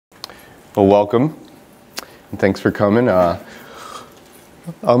Well, welcome, and thanks for coming. I'm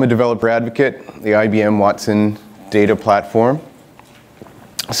a developer advocate, the IBM Watson data platform.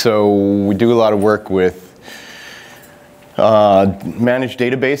 So we do a lot of work with managed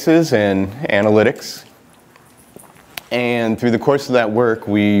databases and analytics. And through the course of that work,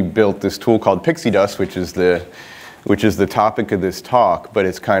 we built this tool called PixieDust, which is the topic of this talk. But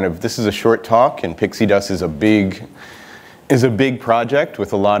it's kind of, this is a short talk, and PixieDust is a big project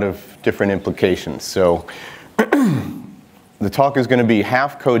with a lot of different implications. So the talk is going to be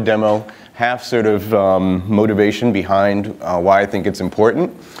half code demo, half sort of motivation behind why I think it's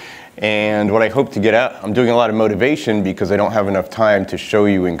important. And what I hope to get at, I'm doing a lot of motivation because I don't have enough time to show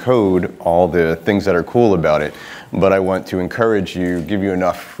you in code all the things that are cool about it. But I want to encourage you, give you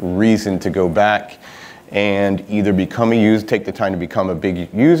enough reason to go back and either become a user, take the time to become a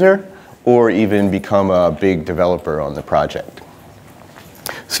big user, or even become a big developer on the project.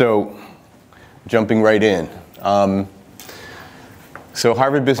 So, jumping right in. So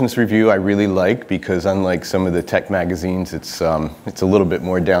Harvard Business Review I really like because unlike some of the tech magazines, it's a little bit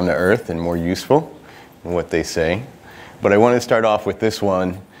more down to earth and more useful in what they say. But I want to start off with this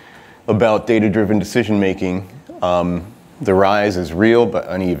one about data-driven decision making. The rise is real but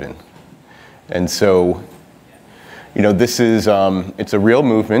uneven. And so, you know, this is, it's a real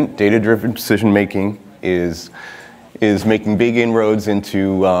movement. Data-driven decision-making is making big inroads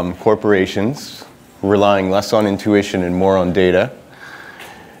into corporations, relying less on intuition and more on data.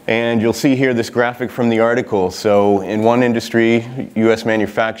 And you'll see here this graphic from the article. So in one industry, US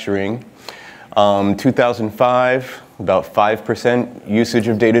manufacturing, 2005, about 5% usage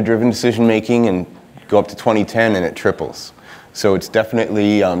of data-driven decision-making, and go up to 2010 and it triples. So it's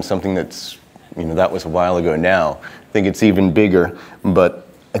definitely something that's, you know, that was a while ago now. I think it's even bigger, but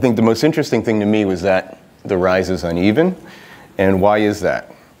I think the most interesting thing to me was that the rise is uneven, and why is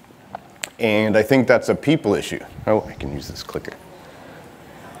that? And I think that's a people issue. Oh, I can use this clicker.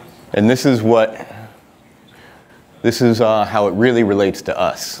 And this is how it really relates to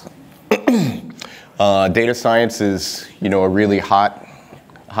us. Data science is, you know, a really hot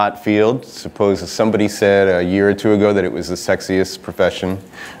field. Suppose somebody said a year or two ago that it was the sexiest profession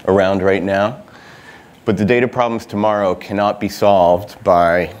around right now. But the data problems tomorrow cannot be solved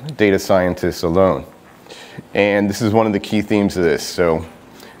by data scientists alone. And this is one of the key themes of this. So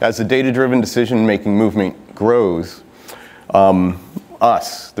as the data-driven decision-making movement grows,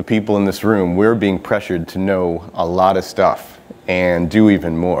 us, the people in this room, we're being pressured to know a lot of stuff and do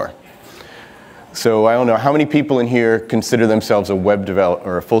even more. So I don't know, how many people in here consider themselves a web developer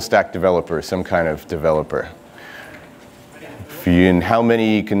or a full-stack developer, some kind of developer? And how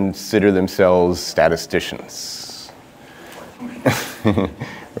many consider themselves statisticians?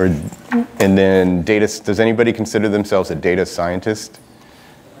 And then does anybody consider themselves a data scientist?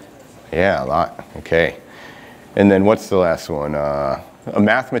 Yeah, a lot, okay. And then what's the last one? A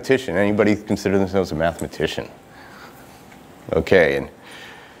mathematician. Anybody consider themselves a mathematician? Okay, and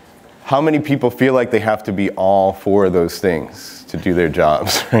how many people feel like they have to be all four of those things to do their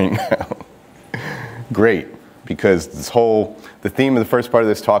jobs right now? Great, because the theme of the first part of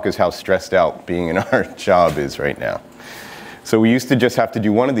this talk is how stressed out being in our job is right now. So we used to just have to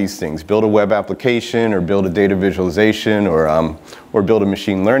do one of these things, build a web application or build a data visualization or build a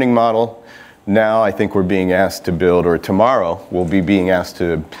machine learning model. Now I think we're being asked to build, or tomorrow we'll be being asked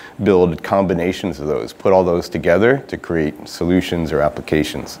to build combinations of those, put all those together to create solutions or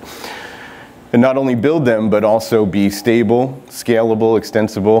applications. And not only build them, but also be stable, scalable,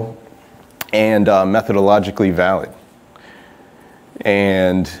 extensible, and methodologically valid.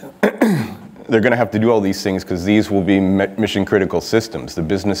 And they're going to have to do all these things because these will be mission critical systems. The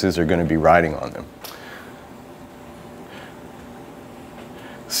businesses are going to be riding on them.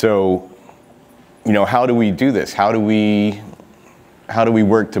 So, you know, how do we do this? How do we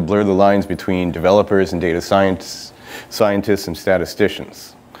work to blur the lines between developers and data scientists and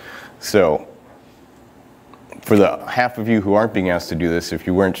statisticians? So, for the half of you who aren't being asked to do this, if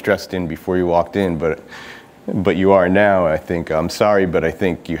you weren't stressed in before you walked in, but you are now, I think, I'm sorry, but I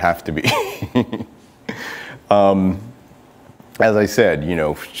think you have to be. As I said, you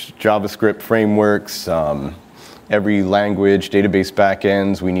know, JavaScript frameworks, every language, database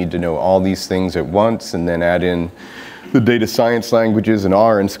backends, we need to know all these things at once and then add in the data science languages in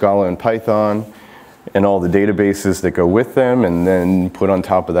R and Scala and Python and all the databases that go with them, and then put on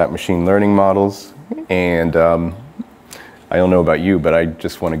top of that machine learning models. And I don't know about you, but I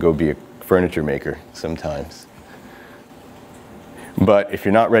just want to go be a furniture maker sometimes. But if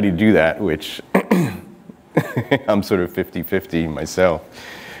you're not ready to do that, which I'm sort of 50-50 myself,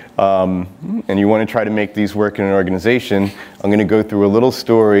 and you want to try to make these work in an organization, I'm going to go through a little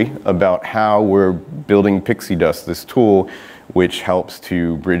story about how we're building PixieDust, this tool which helps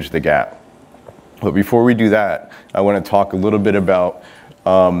to bridge the gap. But before we do that, I want to talk a little bit about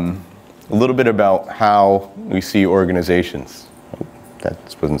how we see organizations. That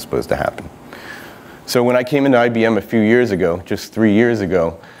wasn't supposed to happen. So when I came into IBM a few years ago, just 3 years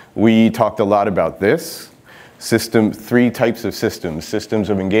ago, we talked a lot about this. Three types of systems: systems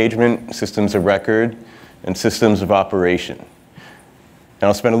of engagement, systems of record, and systems of operation. And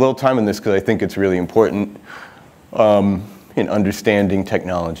I'll spend a little time on this because I think it's really important in understanding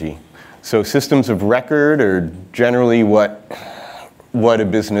technology. So systems of record are generally what runs a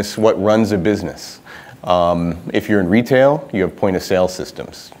business. If you're in retail, you have point of sale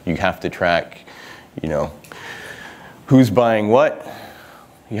systems. You have to track, who's buying what.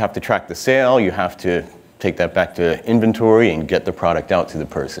 You have to track the sale. You have to take that back to inventory and get the product out to the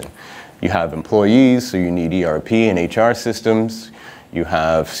person. You have employees, so you need ERP and HR systems. You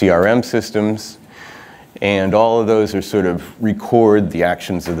have CRM systems. And all of those are sort of record the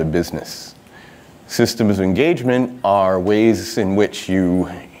actions of the business. Systems of engagement are ways in which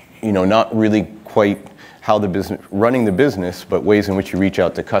not really quite how the business, running the business, but ways in which you reach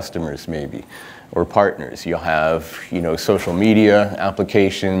out to customers maybe, or partners. You'll have, social media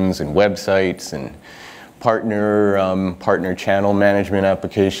applications and websites and partner channel management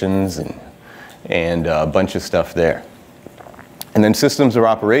applications and a bunch of stuff there. And then systems of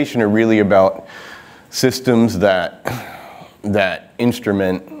operation are really about systems that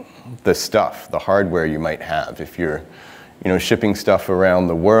instrument the stuff, the hardware you might have. If you're shipping stuff around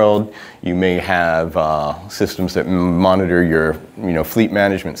the world, you may have systems that monitor your fleet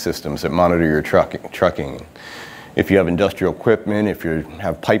management systems that monitor your trucking. If you have industrial equipment, if you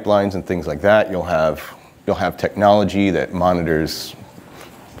have pipelines and things like that, you'll have technology that monitors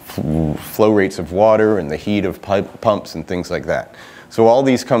flow rates of water and the heat of pumps and things like that. So all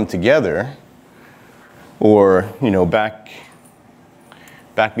these come together, or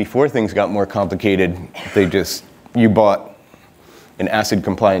back before things got more complicated, you bought an ACID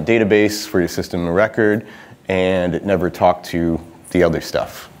compliant database for your system of record, and it never talked to the other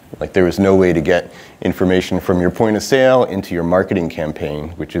stuff. Like there was no way to get information from your point of sale into your marketing campaign,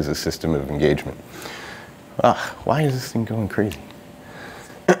 which is a system of engagement. Why is this thing going crazy?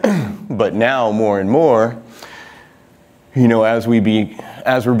 But now, more and more, as we're being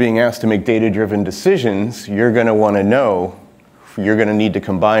asked to make data-driven decisions, you're going to want to know, you're going to need to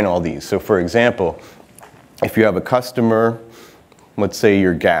combine all these. So for example, if you have a customer, let's say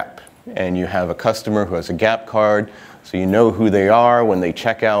you're Gap, and you have a customer who has a Gap card, so you know who they are when they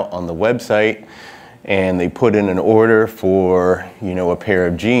check out on the website, and they put in an order for, a pair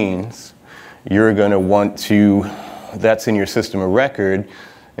of jeans, you're going to want to, that's in your system of record,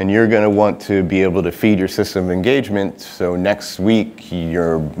 and you're going to want to be able to feed your system of engagement, so next week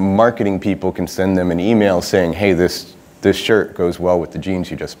your marketing people can send them an email saying, hey, this shirt goes well with the jeans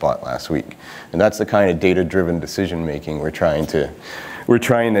you just bought last week. And that's the kind of data-driven decision making we're trying to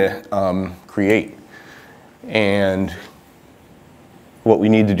create. And what we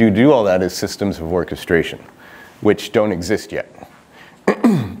need to do all that is systems of orchestration, which don't exist yet.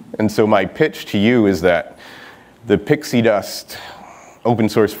 And so my pitch to you is that the PixieDust open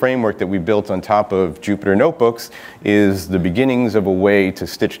source framework that we built on top of Jupyter notebooks is the beginnings of a way to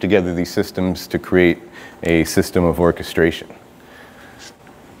stitch together these systems to create a system of orchestration.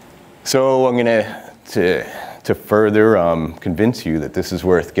 So I'm going to further convince you that this is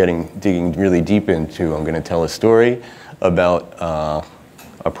worth digging really deep into, I'm going to tell a story about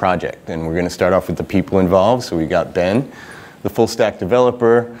a project. And we're going to start off with the people involved. So we got Ben, the full stack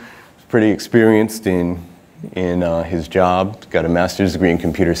developer, pretty experienced in his job, got a master's degree in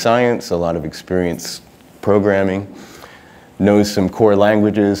computer science, a lot of experience programming, knows some core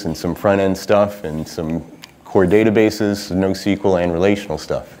languages and some front-end stuff and some core databases, NoSQL and relational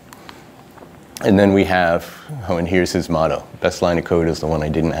stuff. And then we have, and here's his motto, best line of code is the one I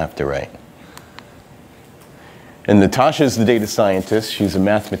didn't have to write. And Natasha's the data scientist. She's a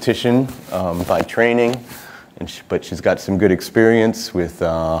mathematician by training, but she's got some good experience with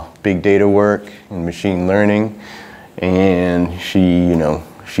big data work and machine learning. And she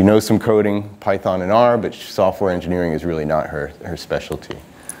knows some coding, Python and R, but software engineering is really not her specialty.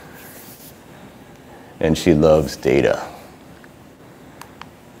 And she loves data.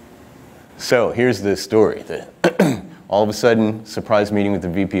 So here's the story. All of a sudden, surprise meeting with the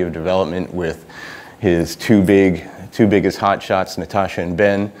VP of development with his two biggest hotshots, Natasha and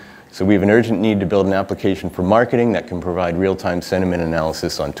Ben. So we have an urgent need to build an application for marketing that can provide real-time sentiment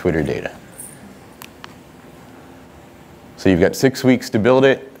analysis on Twitter data. So you've got 6 weeks to build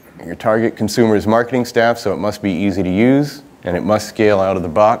it. Your target consumer is marketing staff, so it must be easy to use, and it must scale out of the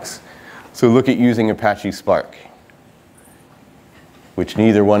box. So look at using Apache Spark, which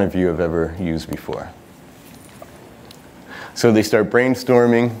neither one of you have ever used before. So they start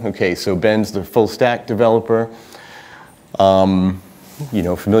brainstorming. Okay, so Ben's the full stack developer.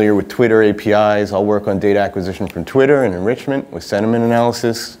 Familiar with Twitter APIs. I'll work on data acquisition from Twitter and enrichment with sentiment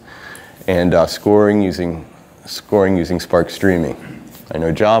analysis and scoring using Spark streaming. I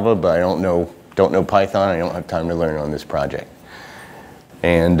know Java, but I don't know Python. I don't have time to learn on this project.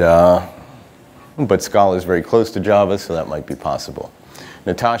 And but Scala is very close to Java, so that might be possible.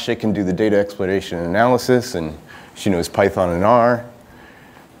 Natasha can do the data exploration and analysis, and she knows Python and R,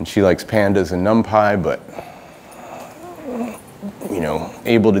 and she likes pandas and NumPy, but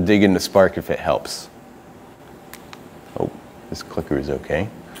able to dig into Spark if it helps. Oh, this clicker is okay.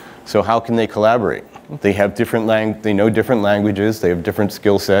 So how can they collaborate? They have they know different languages, they have different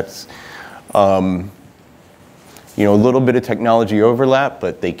skill sets. A little bit of technology overlap,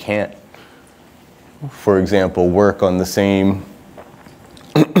 but they can't, for example, work on the same,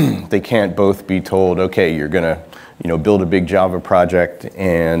 they can't both be told, okay, you're gonna build a big Java project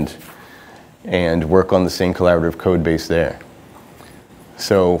and work on the same collaborative code base there.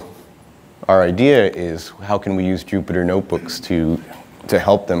 So our idea is, how can we use Jupyter notebooks to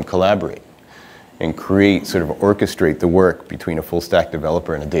help them collaborate and sort of orchestrate the work between a full stack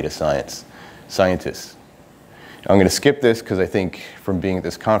developer and a data scientist. I'm going to skip this because I think from being at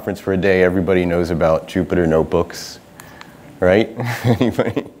this conference for a day, everybody knows about Jupyter notebooks, right?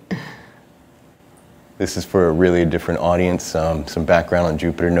 Anybody? This is for a really different audience, some background on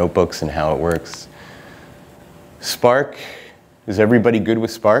Jupyter notebooks and how it works. Spark. Is everybody good with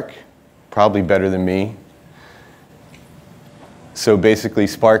Spark? Probably better than me. So basically,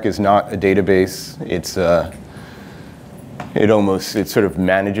 Spark is not a database. It sort of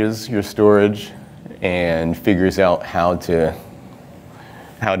manages your storage and figures out how to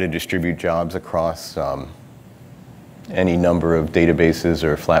distribute jobs across any number of databases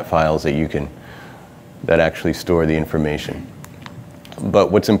or flat files that actually store the information.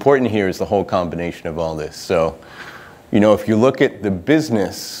 But what's important here is the whole combination of all this. So, if you look at the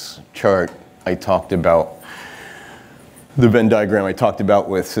business chart I talked about, the Venn diagram I talked about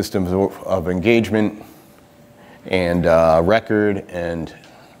with systems of engagement and record and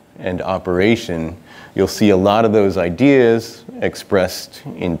operation, you'll see a lot of those ideas expressed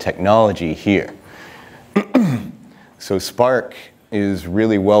in technology here. So Spark is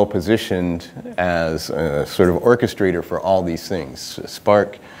really well positioned as a sort of orchestrator for all these things.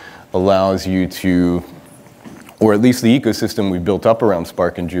 Spark allows you to, or at least the ecosystem we built up around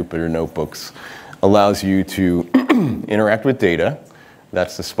Spark and Jupyter notebooks, allows you to interact with data.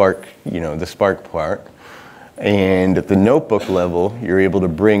 That's the Spark, the Spark part. And at the notebook level, you're able to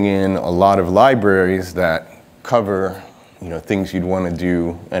bring in a lot of libraries that cover, things you'd want to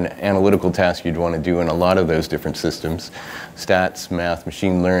do, an analytical task you'd want to do in a lot of those different systems. Stats, math,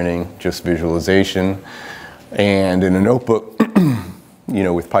 machine learning, just visualization. And in a notebook,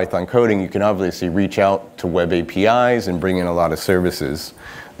 with Python coding, you can obviously reach out to web APIs and bring in a lot of services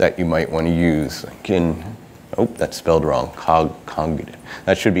that you might want to use. Oh, that's spelled wrong, cognitive.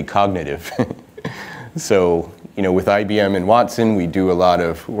 That should be cognitive. So, with IBM and Watson, we're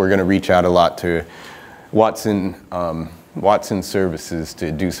going to reach out a lot to Watson services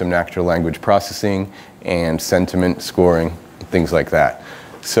to do some natural language processing and sentiment scoring, things like that.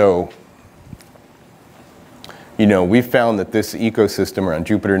 So, we've found that this ecosystem around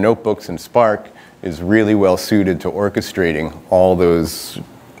Jupyter notebooks and Spark is really well suited to orchestrating all those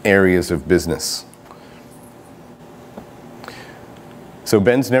areas of business. So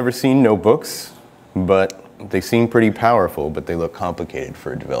Ben's never seen notebooks, but they seem pretty powerful, but they look complicated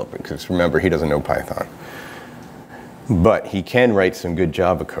for a developer, because remember, he doesn't know Python. But he can write some good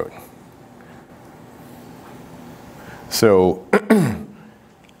Java code. So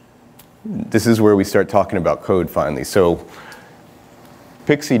this is where we start talking about code finally. So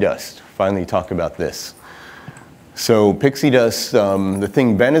PixieDust, finally talk about this. So PixieDust, the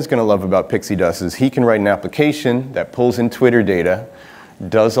thing Ben is going to love about PixieDust is he can write an application that pulls in Twitter data,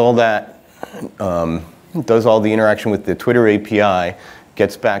 does all that, does all the interaction with the Twitter API,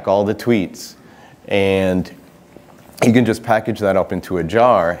 gets back all the tweets, and you can just package that up into a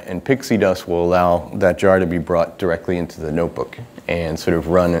jar, and PixieDust will allow that jar to be brought directly into the notebook and sort of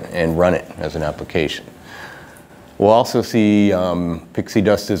run it as an application. We'll also see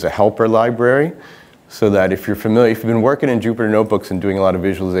PixieDust as a helper library, so that if you've been working in Jupyter notebooks and doing a lot of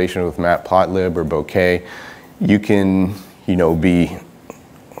visualization with Matplotlib or Bokeh, you can be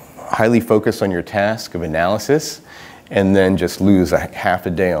highly focused on your task of analysis, and then just lose half a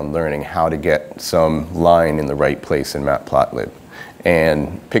day on learning how to get some line in the right place in Matplotlib.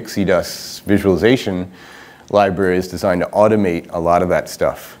 And PixieDust's visualization library is designed to automate a lot of that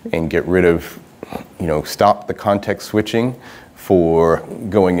stuff and get rid of, stop the context switching for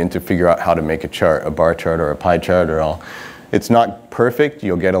going in to figure out how to make a chart, a bar chart or a pie chart or all. It's not perfect.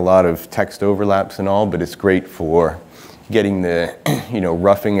 You'll get a lot of text overlaps and all, but it's great for getting the,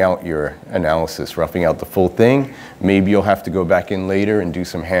 roughing out your analysis, roughing out the full thing. Maybe you'll have to go back in later and do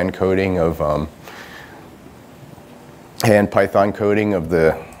some hand coding of, hand Python coding of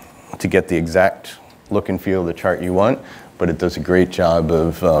to get the exact look and feel of the chart you want, but it does a great job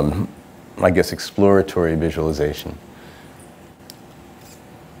of, I guess, exploratory visualization.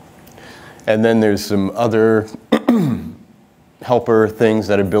 And then there's some other helper things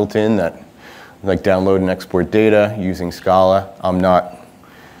that are built in that, like download and export data using Scala. I'm not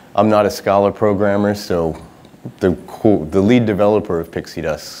a Scala programmer, so the lead developer of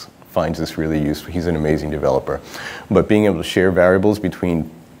PixieDust finds this really useful. He's an amazing developer. But being able to share variables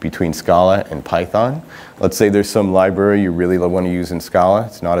between Scala and Python. Let's say there's some library you really want to use in Scala.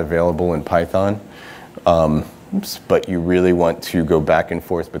 It's not available in Python, but you really want to go back and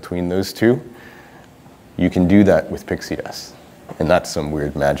forth between those two. You can do that with PixieDust. And that's some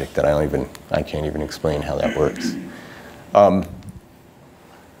weird magic that I can't even explain how that works. So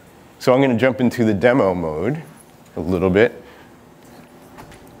I'm going to jump into the demo mode a little bit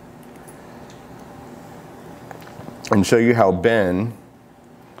and show you how Ben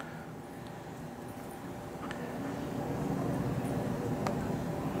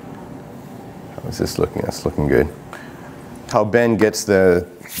how's this looking? That's looking good. How Ben gets the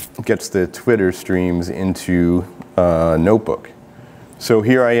Twitter streams into Notebook. So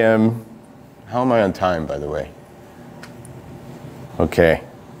here I am. How am I on time, by the way? Okay.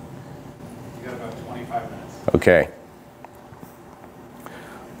 You got about 25 minutes. Okay.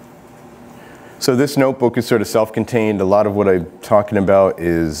 So this notebook is sort of self-contained. A lot of what I'm talking about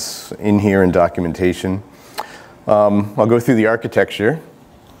is in here in documentation. I'll go through the architecture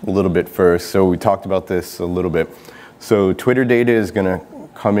a little bit first. So we talked about this a little bit. So Twitter data is going to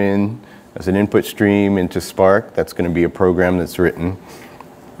come in as an input stream into Spark. That's going to be a program that's written.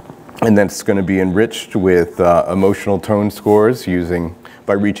 And then it's going to be enriched with emotional tone scores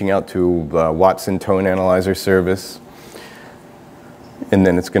by reaching out to Watson Tone Analyzer service. And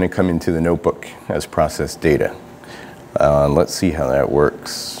then it's going to come into the notebook as processed data. Let's see how that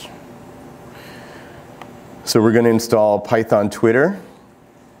works. So we're going to install Python Twitter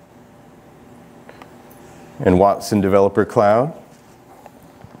and Watson Developer Cloud.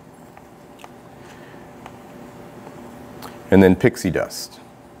 And then PixieDust.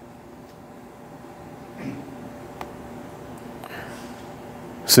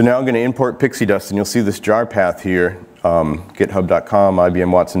 So now I'm going to import PixieDust, and you'll see this jar path here, github.com,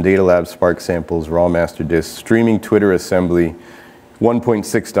 IBM Watson Data Lab, Spark samples, raw master disk, streaming Twitter assembly,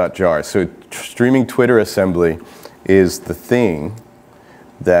 1.6.jar. So streaming Twitter assembly is the thing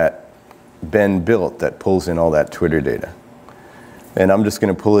that Ben built that pulls in all that Twitter data. And I'm just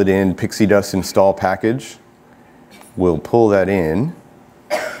going to pull it in PixieDust install package. We'll pull that in.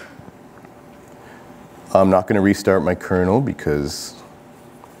 I'm not going to restart my kernel because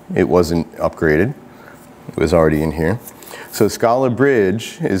it wasn't upgraded. It was already in here. So Scala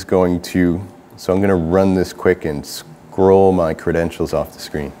Bridge is going to, so I'm going to run this quick and scroll my credentials off the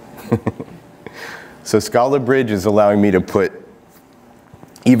screen. So Scala Bridge is allowing me to put,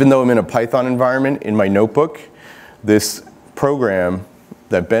 even though I'm in a Python environment in my notebook, this program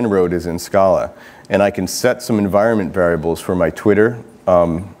that Ben wrote is in Scala. And I can set some environment variables for my Twitter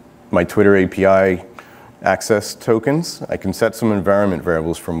API access tokens. I can set some environment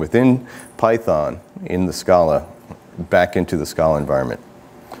variables from within Python in the Scala back into the Scala environment.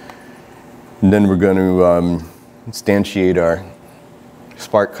 And then we're going to instantiate our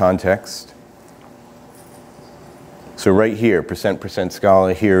Spark context. So right here, %%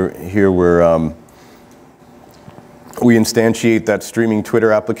 Scala, here we instantiate that streaming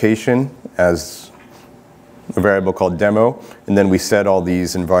Twitter application as a variable called demo, and then we set all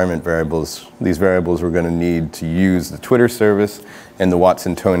these environment variables. These variables we're going to need to use the Twitter service and the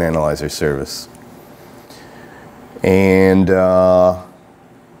Watson Tone Analyzer service. And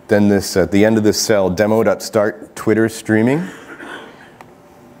then this, at the end of this cell, demo.start Twitter streaming.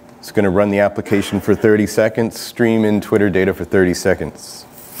 It's going to run the application for 30 seconds, stream in Twitter data for 30 seconds.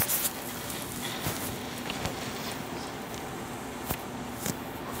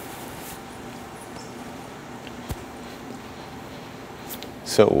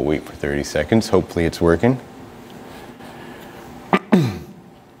 So we'll wait for 30 seconds. Hopefully it's working.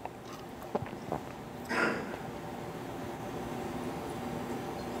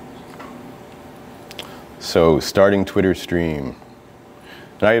 So starting Twitter stream.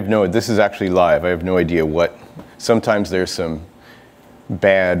 And this is actually live. I have no idea sometimes there's some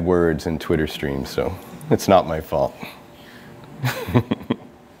bad words in Twitter streams, so it's not my fault.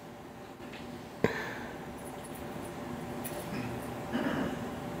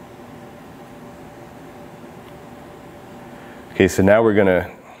 Okay, so now we're gonna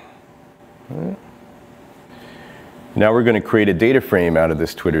create a data frame out of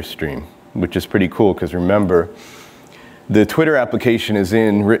this Twitter stream, which is pretty cool because remember, the Twitter application is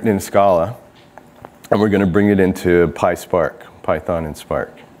written in Scala, and we're gonna bring it into PySpark, Python and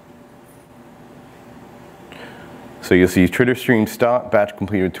Spark. So you'll see Twitter stream stopped, batch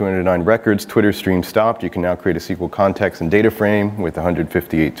completed 209 records, Twitter stream stopped. You can now create a SQL context and data frame with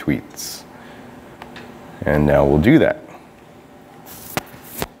 158 tweets. And now we'll do that.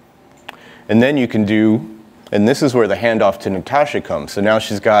 And then you can and this is where the handoff to Natasha comes. So now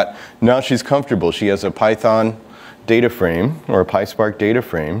she's comfortable. She has a Python data frame or a PySpark data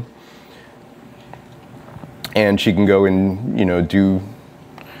frame. And she can go and do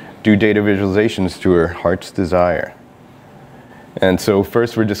data visualizations to her heart's desire. And so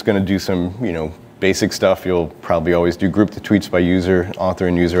first we're just going to do some basic stuff. You'll probably always do group the tweets by user, author,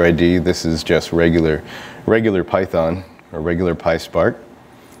 and user ID. This is just regular Python or regular PySpark.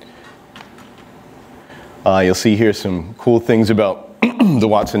 You'll see here some cool things about the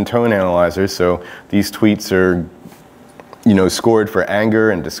Watson tone analyzer. So these tweets are scored for anger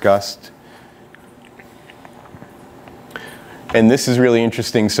and disgust. And this is really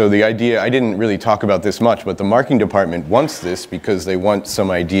interesting. So the idea, I didn't really talk about this much, but the marketing department wants this because they want some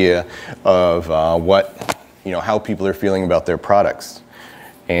idea of how people are feeling about their products.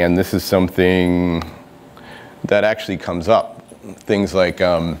 And this is something that actually comes up. Things like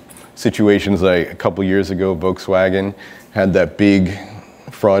situations like a couple years ago, Volkswagen had that big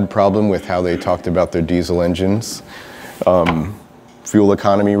fraud problem with how they talked about their diesel engines, fuel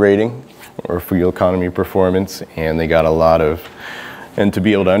economy rating, or fuel economy performance, and they got a lot of, and to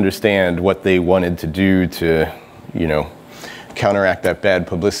be able to understand what they wanted to do to, counteract that bad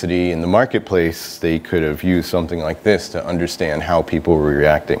publicity in the marketplace, they could have used something like this to understand how people were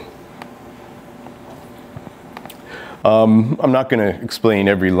reacting. I'm not going to explain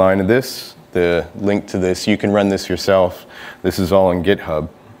every line of this. The link to this, you can run this yourself. This is all on GitHub.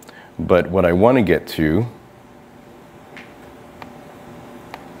 But what I want to get to,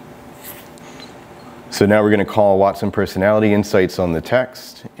 so now we're going to call Watson Personality Insights on the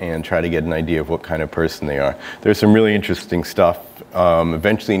text and try to get an idea of what kind of person they are. There's some really interesting stuff.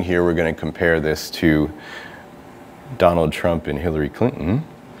 Eventually in here we're going to compare this to Donald Trump and Hillary Clinton,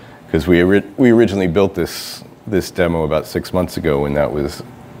 because we originally built this demo about 6 months ago when that was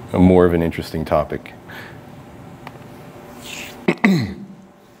more of an interesting topic.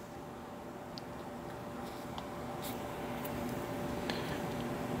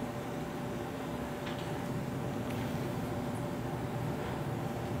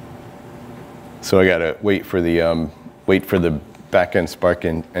 So I gotta wait for the back-end Spark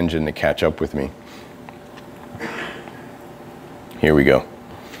engine to catch up with me. Here we go.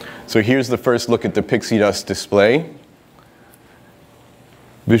 So here's the first look at the PixieDust display.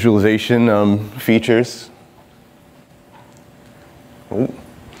 Visualization features. Ooh.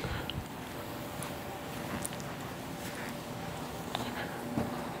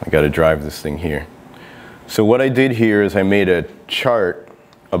 I got to drive this thing here. So what I did here is I made a chart,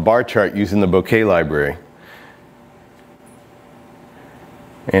 a bar chart using the bouquet library.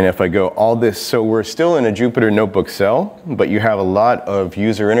 And if I go all this, so we're still in a Jupyter Notebook cell, but you have a lot of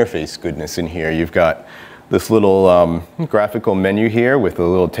user interface goodness in here. You've got this little graphical menu here with a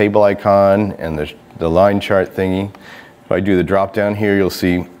little table icon and the line chart thingy. If I do the drop down here, you'll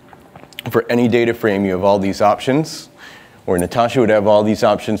see for any data frame you have all these options, or Natasha would have all these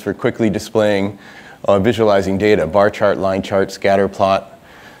options for quickly displaying, visualizing data, bar chart, line chart, scatter plot,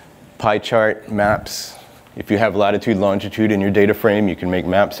 pie chart, maps. If you have latitude, longitude in your data frame, you can make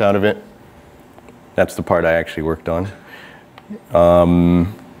maps out of it. That's the part I actually worked on.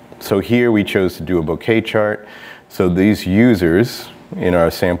 So here we chose to do a bouquet chart. So these users in our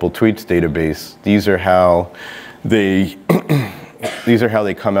sample tweets database, these are how they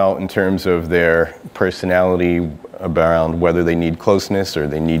come out in terms of their personality around whether they need closeness or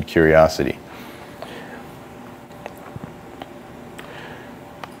they need curiosity.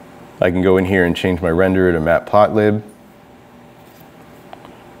 I can go in here and change my renderer to matplotlib.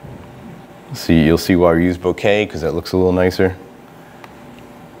 You'll see why we use bouquet, because that looks a little nicer.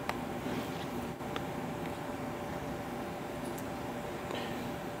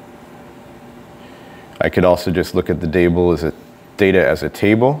 I could also just look at the data as a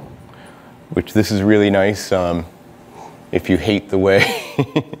table, which this is really nice. If you hate the way,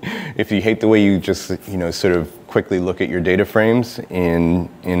 if you hate the way you just, sort of quickly look at your data frames in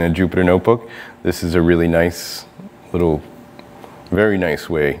a Jupyter notebook, this is a really nice little, very nice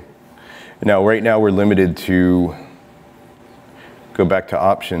way. Now, right now we're limited to, go back to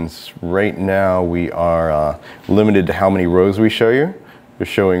options. Right now we are limited to how many rows we show you. We're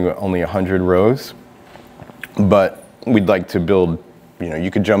showing only 100 rows, but we'd like to build,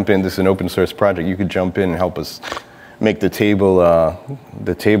 you could jump in, this is an open source project, you could jump in and help us make the table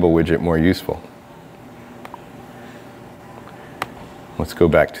widget more useful. Let's go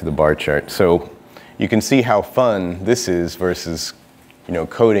back to the bar chart. So you can see how fun this is versus,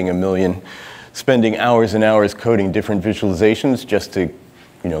 coding a million, spending hours and hours coding different visualizations just to,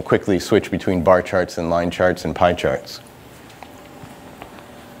 quickly switch between bar charts and line charts and pie charts.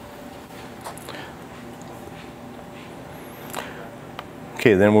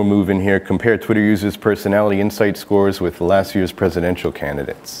 Okay, then we'll move in here, compare Twitter users' personality insight scores with last year's presidential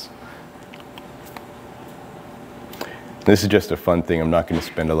candidates. This is just a fun thing. I'm not going to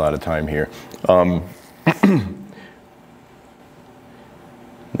spend a lot of time here.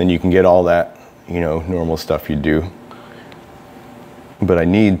 Then you can get all that, normal stuff you do. But I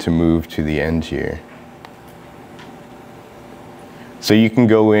need to move to the end here. So you can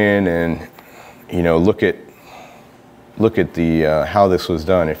go in and, look at the how this was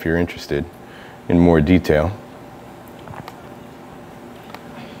done if you're interested in more detail.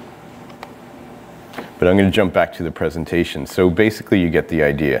 But I'm going to jump back to the presentation. So basically you get the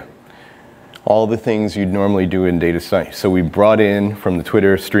idea. All the things you'd normally do in data science. So we brought in from the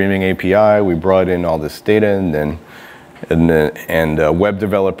Twitter streaming API, we brought in all this data, and a web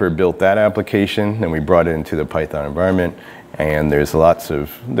developer built that application, then we brought it into the Python environment. And there's a lot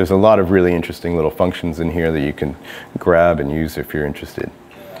of really interesting little functions in here that you can grab and use if you're interested.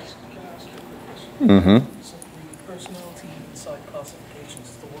 Can I ask you a question? So the personality insight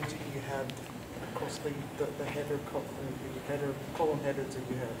classifications, the ones that you had across the column headers that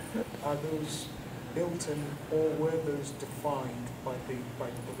you had, are those built in or were those defined by the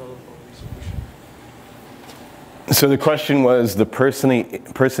developer of the solution? So the question was the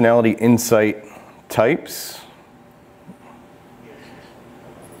personality insight types.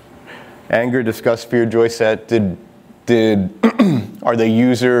 Anger, disgust, fear, joy, set. Are they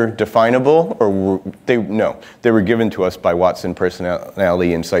user definable, or no? They were given to us by Watson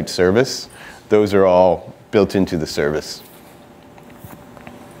Personality Insight Service. Those are all built into the service.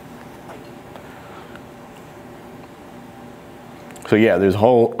 So yeah, there's a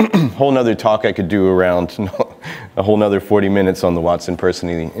whole nother talk I could do around a whole nother 40 minutes on the Watson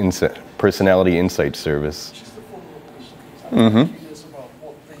Personality Insight Service. Just a follow-up question. I'm curious about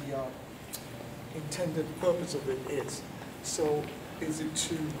what the intended purpose of it is. So is it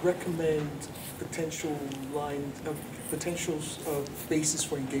to recommend potential basis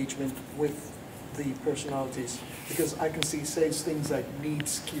for engagement with the personalities? Because I can see says things like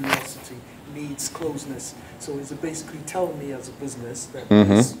needs curiosity, needs closeness. So is it basically telling me as a business that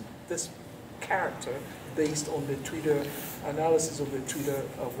this character, based on the Twitter analysis of the Twitter,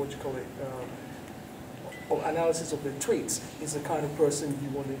 analysis of the tweets, is the kind of person you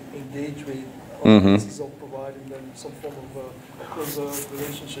want to engage with on the basis of providing them some form of a closer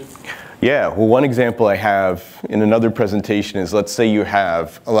relationship? Yeah, well, one example I have in another presentation is, let's say you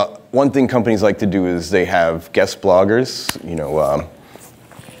have one thing companies like to do is they have guest bloggers,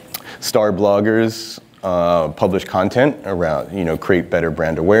 star bloggers, publish content around, create better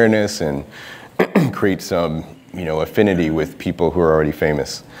brand awareness and create some, affinity with people who are already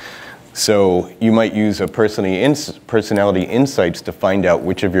famous. So you might use a personality insights to find out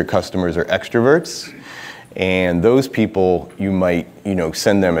which of your customers are extroverts, and those people you might,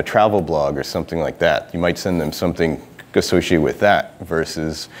 send them a travel blog or something like that. You might send them something associated with that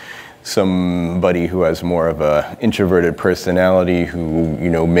versus somebody who has more of a introverted personality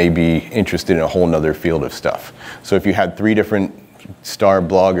who, may be interested in a whole nother field of stuff. So if you had 3 different star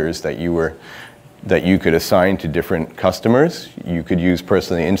bloggers that you could assign to different customers, you could use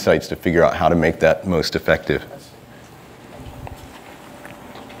personality insights to figure out how to make that most effective.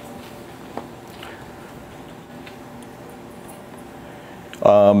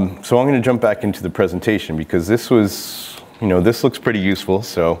 So I'm going to jump back into the presentation because this was, this looks pretty useful.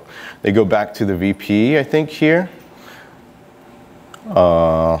 So they go back to the VP, I think, here.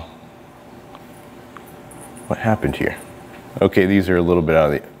 What happened here? Okay, these are a little bit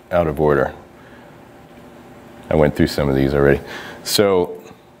out of order. I went through some of these already. So,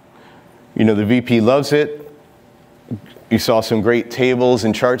 the VP loves it. You saw some great tables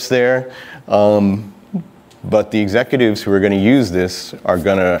and charts there. But the executives who are going to use this are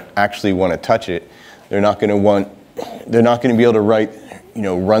going to actually want to touch it. They're not going to be able to write,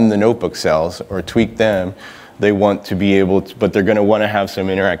 run the notebook cells or tweak them. They want to be able to, but they're going to want to have some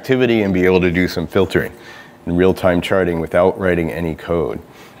interactivity and be able to do some filtering and real-time charting without writing any code.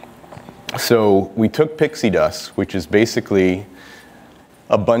 So we took PixieDust, which is basically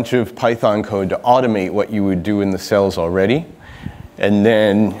a bunch of Python code to automate what you would do in the cells already. And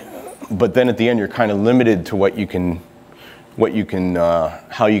then, but then at the end, you're kind of limited to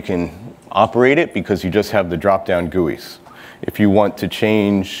how you can operate it, because you just have the drop-down GUIs. If you want to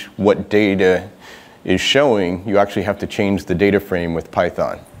change what data is showing, you actually have to change the data frame with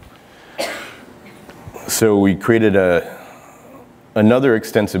Python. So we created another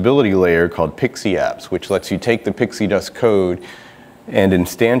extensibility layer called PixieApps, which lets you take the PixieDust code and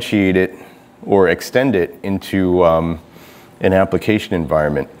instantiate it or extend it into an application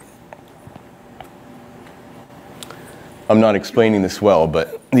environment. I'm not explaining this well,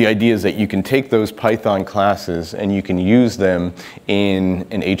 but the idea is that you can take those Python classes and you can use them in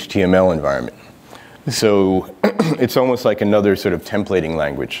an HTML environment. So it's almost like another sort of templating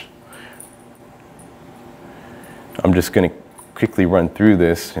language. I'm just going to quickly run through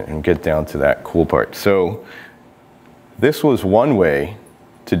this and get down to that cool part. So this was one way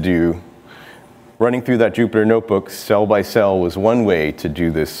to do, running through that Jupyter notebook cell by cell was one way to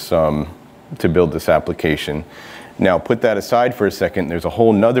do this, to build this application. Now put that aside for a second, there's a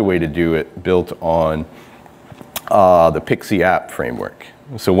whole nother way to do it built on the Pixie app framework.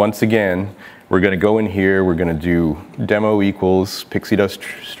 So once again, we're going to go in here, we're going to do demo equals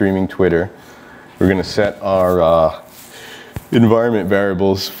PixieDust streaming Twitter. We're going to set our environment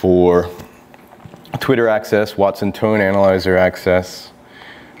variables for Twitter access, Watson Tone Analyzer access.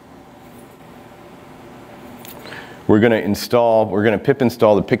 We're going to pip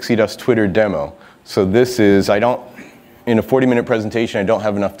install the PixieDust Twitter demo. So this is, in a 40-minute presentation, I don't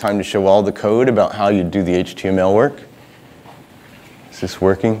have enough time to show all the code about how you do the HTML work. Is this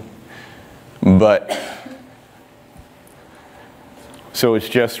working? But, so it's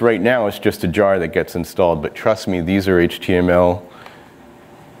just, right now, it's just a jar that gets installed. But trust me, these are HTML.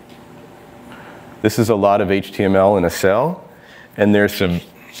 This is a lot of HTML in a cell. And there's some,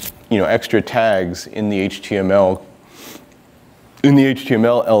 extra tags in the HTML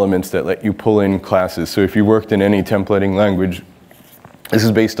elements that let you pull in classes. So if you worked in any templating language, this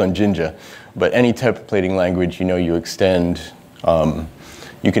is based on Jinja, but any templating language, you extend,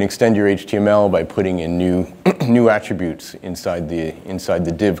 you can extend your HTML by putting in new attributes inside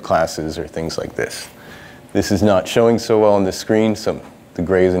the div classes or things like this. This is not showing so well on the screen, so the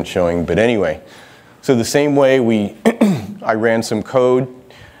gray isn't showing, but anyway. So the same way I ran some code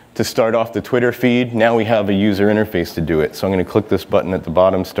to start off the Twitter feed. Now we have a user interface to do it. So I'm going to click this button at the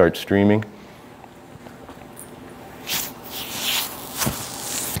bottom, start streaming.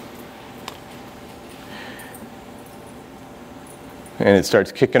 And it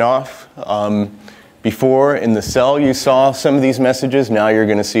starts kicking off. Before, in the cell, you saw some of these messages. Now you're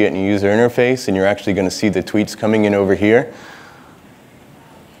going to see it in the user interface, and you're actually going to see the tweets coming in over here.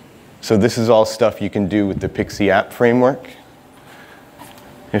 So this is all stuff you can do with the Pixie app framework.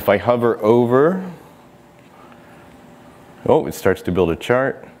 If I hover over, it starts to build a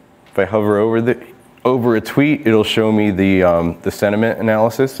chart. If I hover over a tweet, it'll show me the sentiment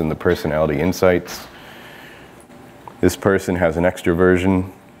analysis and the personality insights. This person has an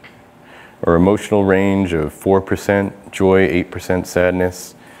extroversion or emotional range of 4% joy, 8%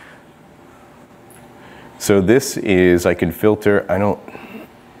 sadness. So this is, I can filter, I don't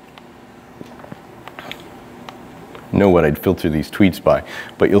know what I'd filter these tweets by,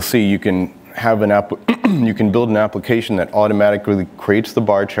 but you'll see you can have you can build an application that automatically creates the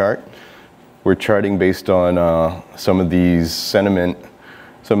bar chart. We're charting based on some of these sentiment,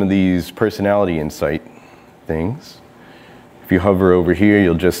 some of these personality insight things. If you hover over here,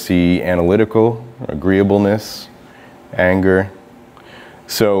 you'll just see analytical, agreeableness, anger.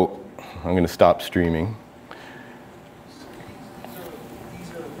 So I'm going to stop streaming.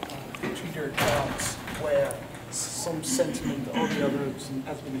 These are Twitter accounts where some sentiment or the other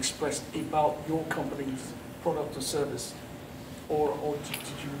has been expressed about your company's product or service, or did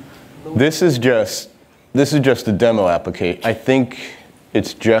you load? This is just a demo application. I think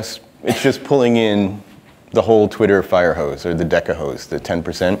it's just pulling in the whole Twitter fire hose or the Deca hose, the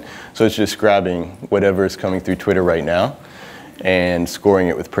 10%. So it's just grabbing whatever is coming through Twitter right now and scoring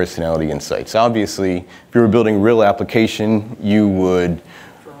it with personality insights. Obviously, if you were building a real application, you would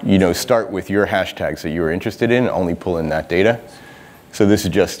start with your hashtags that you were interested in and only pull in that data. So this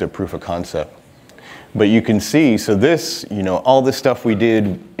is just a proof of concept. But you can see, so this, all the stuff we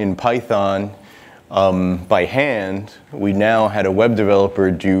did in Python by hand, we now had a web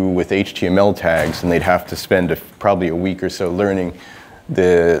developer do with HTML tags, and they'd have to spend probably a week or so learning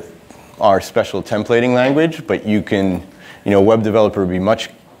our special templating language, but a web developer would be much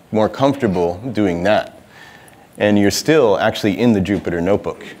more comfortable doing that. And you're still actually in the Jupyter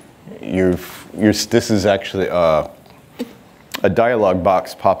notebook. This is actually a dialog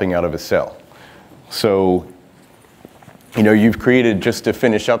box popping out of a cell. So, you've created, just to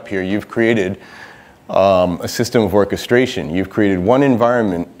finish up here, you've created a system of orchestration. You've created one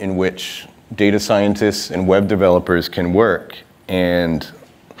environment in which data scientists and web developers can work and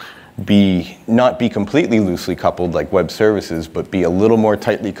not be completely loosely coupled like web services, but be a little more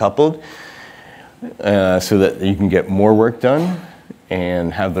tightly coupled so that you can get more work done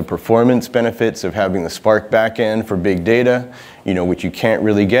and have the performance benefits of having the Spark backend for big data, which you can't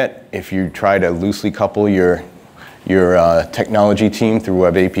really get if you try to loosely couple your technology team through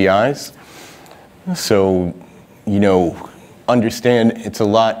web APIs. So, understand it's a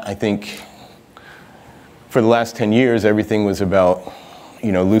lot. I think for the last 10 years, everything was about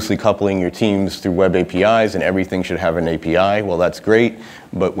loosely coupling your teams through web APIs, and everything should have an API. Well, that's great,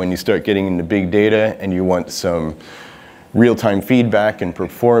 but when you start getting into big data and you want some real-time feedback and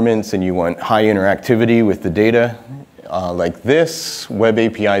performance, and you want high interactivity with the data, like this, web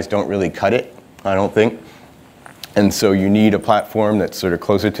APIs don't really cut it, I don't think. And so you need a platform that's sort of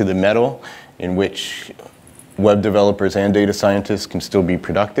closer to the metal, in which web developers and data scientists can still be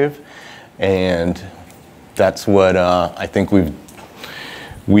productive. And that's what I think we've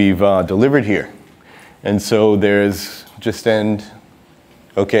delivered here. And so there's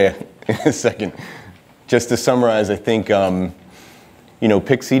okay, in a second. Just to summarize, I think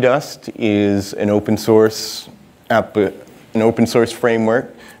PixieDust is an open source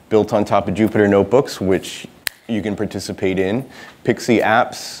framework built on top of Jupyter notebooks, which you can participate in. Pixie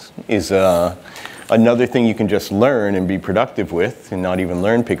Apps is another thing you can just learn and be productive with, and not even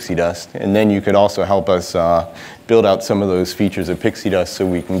learn PixieDust. And then you could also help us build out some of those features of PixieDust so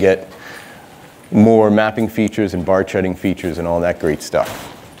we can get more mapping features and bar charting features and all that great stuff.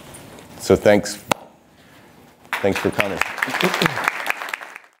 So thanks for coming.